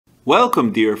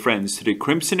Welcome, dear friends, to the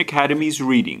Crimson Academy's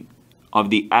reading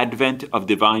of the Advent of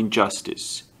Divine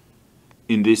Justice.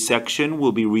 In this section,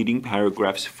 we'll be reading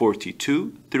paragraphs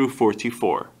 42 through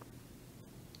 44.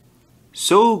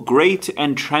 So great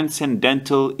and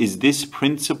transcendental is this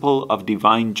principle of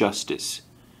divine justice,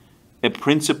 a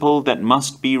principle that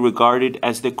must be regarded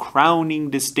as the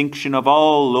crowning distinction of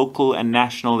all local and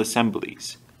national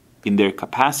assemblies, in their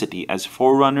capacity as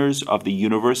forerunners of the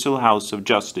universal house of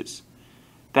justice,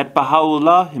 that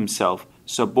Baha'u'llah himself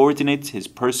subordinates his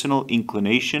personal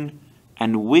inclination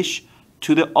and wish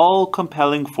to the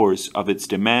all-compelling force of its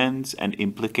demands and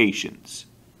implications.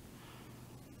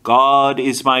 God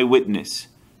is my witness,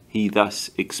 he thus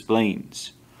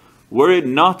explains. Were it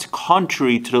not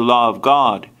contrary to the law of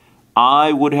God,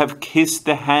 I would have kissed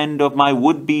the hand of my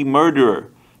would-be murderer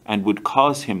and would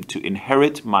cause him to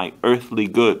inherit my earthly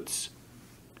goods.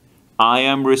 I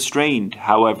am restrained,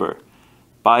 however,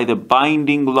 by the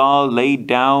binding law laid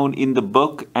down in the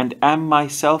book, and am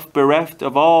myself bereft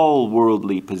of all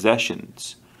worldly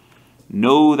possessions.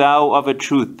 Know thou of a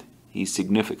truth, he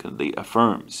significantly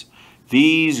affirms,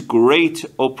 these great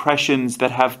oppressions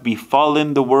that have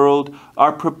befallen the world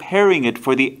are preparing it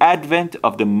for the advent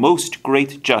of the most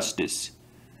great justice.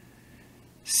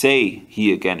 Say,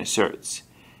 he again asserts,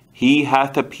 he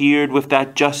hath appeared with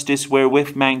that justice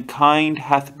wherewith mankind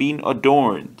hath been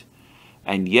adorned,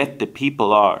 and yet the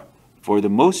people are, for the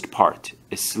most part,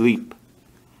 asleep.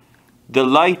 The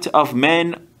light of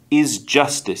men is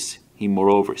justice, he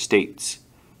moreover states.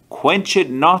 Quench it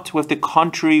not with the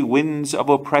contrary winds of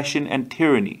oppression and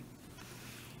tyranny.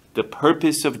 The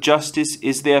purpose of justice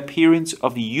is the appearance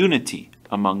of unity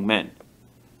among men.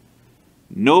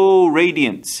 No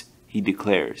radiance, he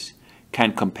declares,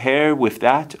 can compare with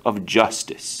that of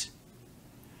justice.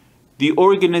 The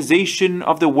organization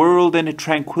of the world and the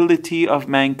tranquility of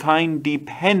mankind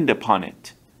depend upon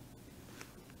it.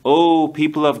 O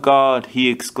people of God, he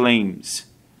exclaims,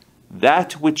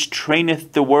 that which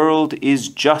traineth the world is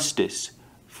justice,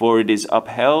 for it is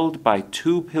upheld by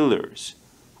two pillars,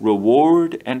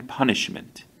 reward and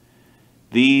punishment.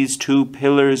 These two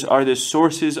pillars are the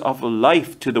sources of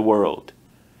life to the world.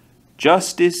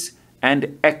 Justice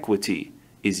and equity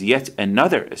is yet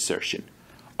another assertion,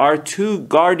 are two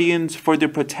guardians for the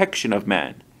protection of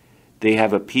man. They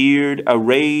have appeared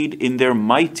arrayed in their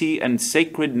mighty and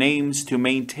sacred names to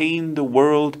maintain the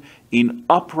world in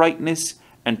uprightness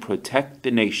and protect the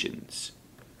nations.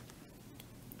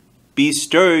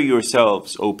 Bestir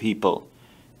yourselves, O people,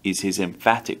 is his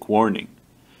emphatic warning,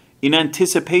 in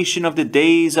anticipation of the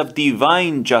days of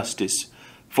divine justice,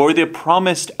 for the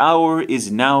promised hour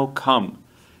is now come.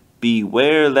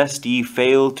 Beware lest ye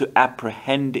fail to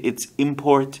apprehend its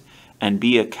import and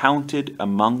be accounted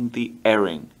among the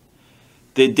erring.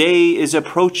 The day is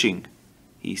approaching,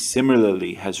 he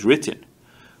similarly has written,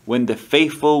 when the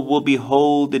faithful will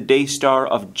behold the day star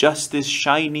of justice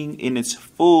shining in its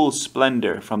full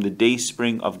splendor from the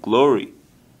dayspring of glory.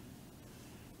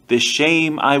 The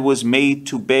shame I was made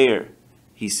to bear,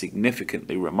 he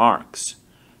significantly remarks,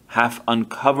 hath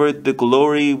uncovered the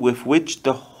glory with which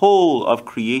the whole of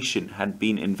creation had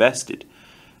been invested,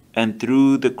 and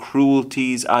through the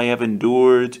cruelties I have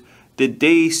endured, the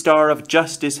day star of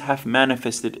justice hath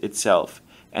manifested itself,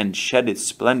 and shed its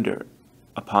splendor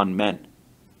upon men.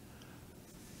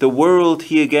 The world,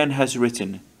 he again has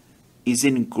written, is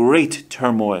in great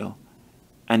turmoil,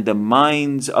 and the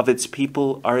minds of its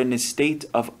people are in a state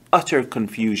of utter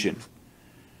confusion.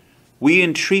 We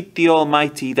entreat the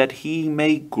Almighty that he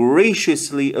may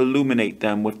graciously illuminate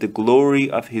them with the glory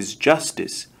of his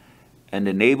justice, and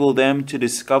enable them to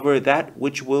discover that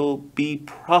which will be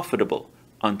profitable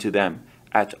unto them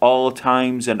at all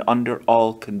times and under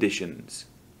all conditions.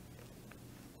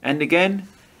 And again,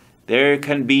 there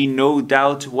can be no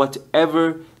doubt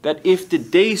whatever that if the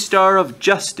day star of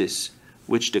justice,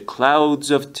 which the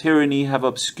clouds of tyranny have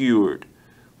obscured,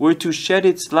 were to shed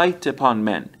its light upon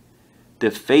men, the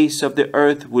face of the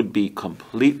earth would be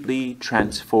completely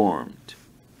transformed.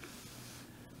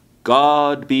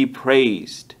 God be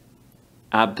praised,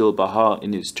 Abdul-Baha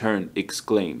in his turn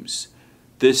exclaims.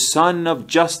 The sun of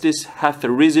justice hath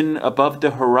arisen above the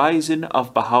horizon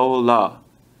of Baha'u'llah.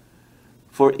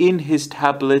 For in his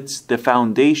tablets the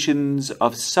foundations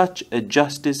of such a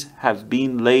justice have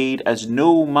been laid as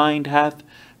no mind hath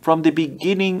from the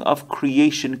beginning of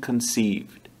creation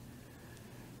conceived.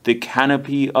 The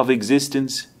canopy of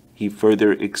existence, he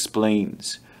further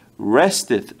explains,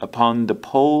 resteth upon the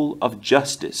pole of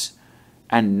justice,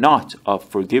 and not of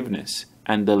forgiveness,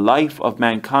 and the life of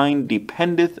mankind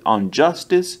dependeth on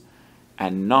justice,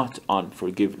 and not on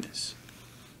forgiveness.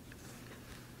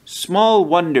 Small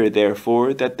wonder,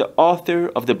 therefore, that the author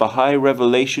of the Baha'i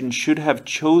Revelation should have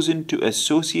chosen to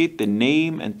associate the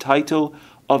name and title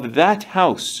of that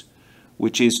house,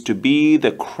 which is to be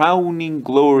the crowning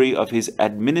glory of his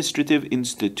administrative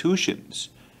institutions,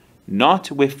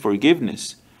 not with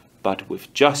forgiveness, but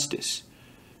with justice,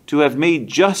 to have made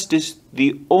justice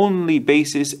the only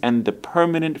basis and the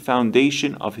permanent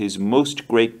foundation of his most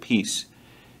great peace,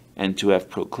 and to have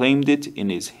proclaimed it in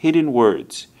his hidden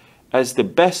words, as the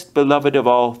best beloved of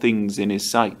all things in his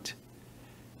sight.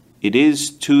 It is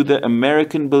to the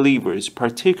American believers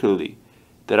particularly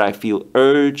that I feel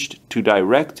urged to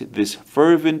direct this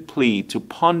fervent plea to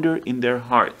ponder in their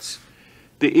hearts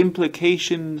the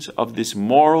implications of this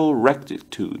moral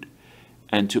rectitude,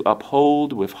 and to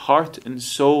uphold with heart and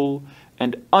soul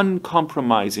and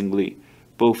uncompromisingly,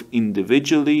 both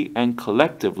individually and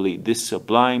collectively, this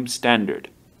sublime standard,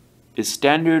 a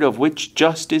standard of which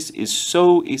justice is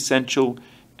so essential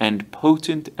and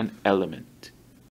potent an element.